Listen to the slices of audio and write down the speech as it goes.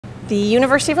The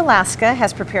University of Alaska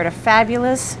has prepared a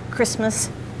fabulous Christmas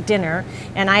dinner,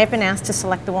 and I have been asked to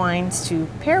select the wines to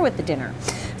pair with the dinner.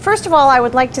 First of all, I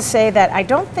would like to say that I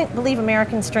don't believe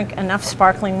Americans drink enough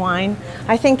sparkling wine.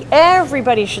 I think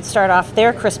everybody should start off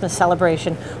their Christmas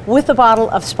celebration with a bottle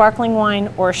of sparkling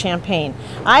wine or champagne.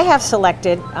 I have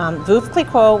selected Veuve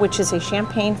Clicquot, which is a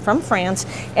champagne from France,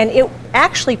 and it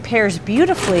actually pairs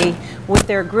beautifully with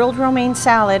their grilled romaine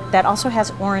salad that also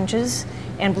has oranges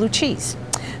and blue cheese.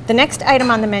 The next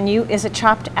item on the menu is a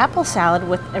chopped apple salad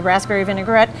with a raspberry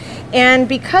vinaigrette, and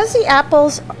because the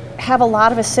apples have a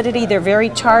lot of acidity, they're very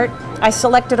tart, I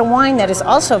selected a wine that is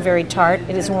also very tart.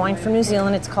 It is a wine from New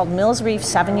Zealand. It's called Mills Reef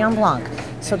Sauvignon Blanc.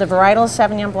 So the varietal is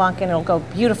Sauvignon Blanc, and it'll go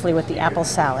beautifully with the apple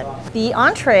salad. The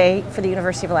entree for the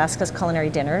University of Alaska's culinary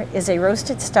dinner is a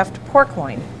roasted stuffed pork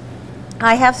loin.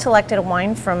 I have selected a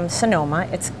wine from Sonoma.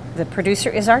 The producer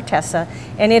is Artesa,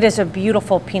 and it is a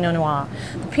beautiful Pinot Noir.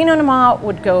 The Pinot Noir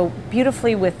would go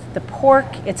beautifully with the pork.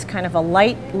 It's kind of a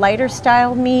lighter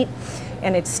style meat,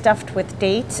 and it's stuffed with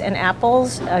dates and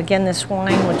apples. Again, this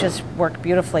wine would just work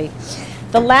beautifully.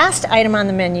 The last item on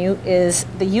the menu is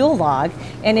the Yule log,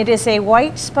 and it is a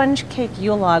white sponge cake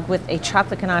Yule log with a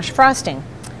chocolate ganache frosting.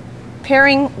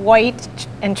 Pairing white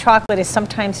and chocolate is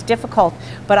sometimes difficult,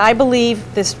 but I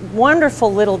believe this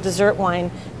wonderful little dessert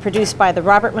wine produced by the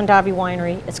Robert Mondavi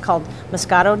Winery, it's called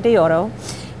Moscato d'Oro,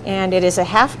 and it is a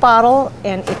half bottle,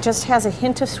 and it just has a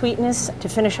hint of sweetness to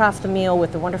finish off the meal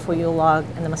with the wonderful Yule log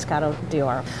and the Moscato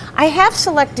d'Oro. I have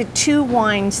selected two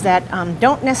wines that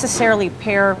don't necessarily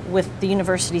pair with the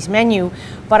university's menu,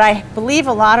 but I believe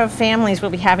a lot of families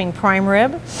will be having prime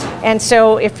rib, and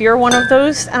so if you're one of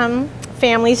those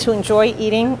families who enjoy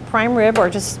eating prime rib or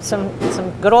just some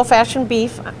good old-fashioned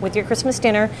beef with your Christmas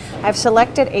dinner, I've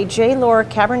selected a J. Lohr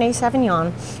Cabernet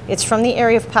Sauvignon. It's from the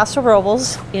area of Paso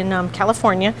Robles in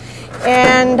California,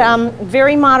 and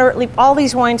very moderately, all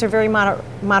these wines are very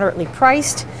moderately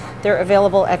priced. They're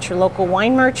available at your local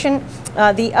wine merchant.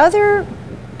 The other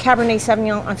Cabernet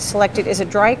Sauvignon I've selected is a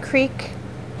Dry Creek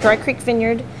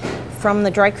vineyard from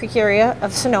the Dry Creek area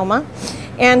of Sonoma.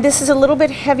 And this is a little bit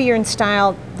heavier in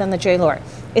style than the J. Lohr.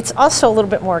 It's also a little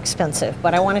bit more expensive,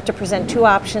 but I wanted to present two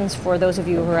options for those of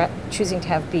you who are choosing to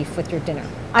have beef with your dinner.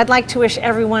 I'd like to wish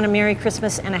everyone a Merry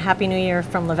Christmas and a Happy New Year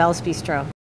from Lavelle's Bistro.